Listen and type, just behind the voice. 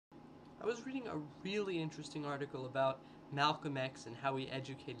I was reading a really interesting article about Malcolm X and how he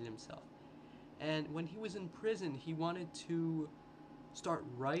educated himself. And when he was in prison, he wanted to start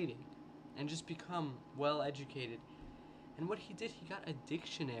writing and just become well educated. And what he did, he got a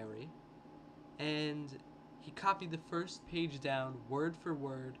dictionary and he copied the first page down word for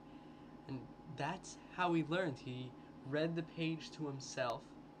word, and that's how he learned. He read the page to himself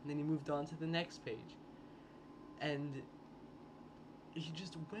and then he moved on to the next page. And he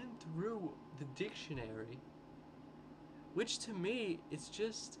just went through the dictionary, which to me is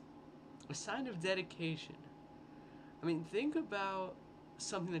just a sign of dedication. I mean, think about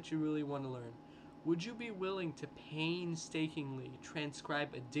something that you really want to learn. Would you be willing to painstakingly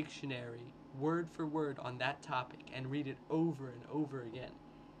transcribe a dictionary word for word on that topic and read it over and over again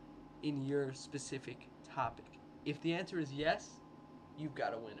in your specific topic? If the answer is yes, you've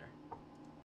got a winner.